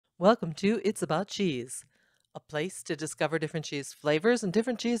Welcome to It's About Cheese, a place to discover different cheese flavors and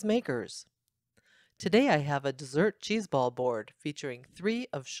different cheese makers. Today I have a dessert cheese ball board featuring 3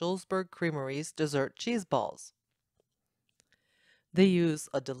 of Shullsburg Creamery's dessert cheese balls. They use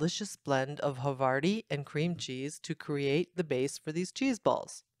a delicious blend of Havarti and cream cheese to create the base for these cheese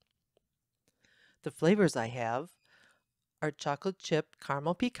balls. The flavors I have are chocolate chip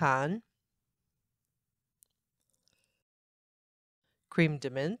caramel pecan, crème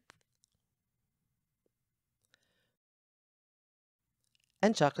de menthe,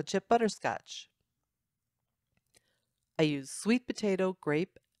 and chocolate chip butterscotch. I use sweet potato,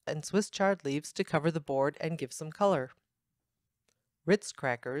 grape, and Swiss chard leaves to cover the board and give some color. Ritz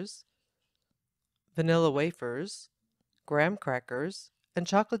Crackers, vanilla wafers, graham crackers, and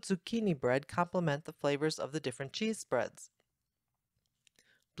chocolate zucchini bread complement the flavors of the different cheese spreads.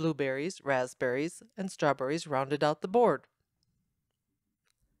 Blueberries, raspberries, and strawberries rounded out the board.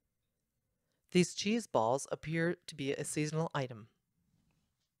 These cheese balls appear to be a seasonal item.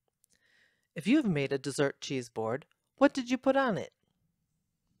 If you have made a dessert cheese board, what did you put on it?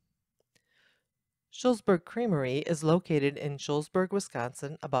 Shullsburg Creamery is located in Shullsburg,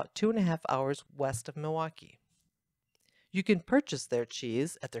 Wisconsin, about 2.5 hours west of Milwaukee. You can purchase their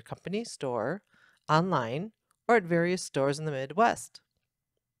cheese at their company store, online, or at various stores in the Midwest.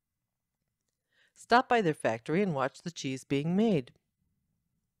 Stop by their factory and watch the cheese being made.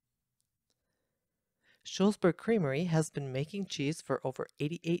 Shullsburg Creamery has been making cheese for over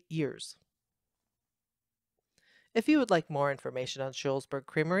 88 years. If you would like more information on Shullsburg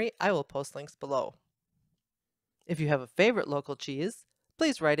Creamery, I will post links below. If you have a favorite local cheese,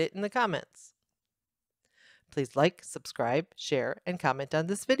 please write it in the comments. Please like, subscribe, share, and comment on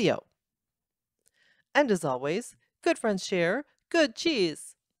this video. And as always, good friends share good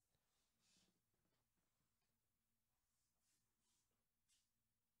cheese!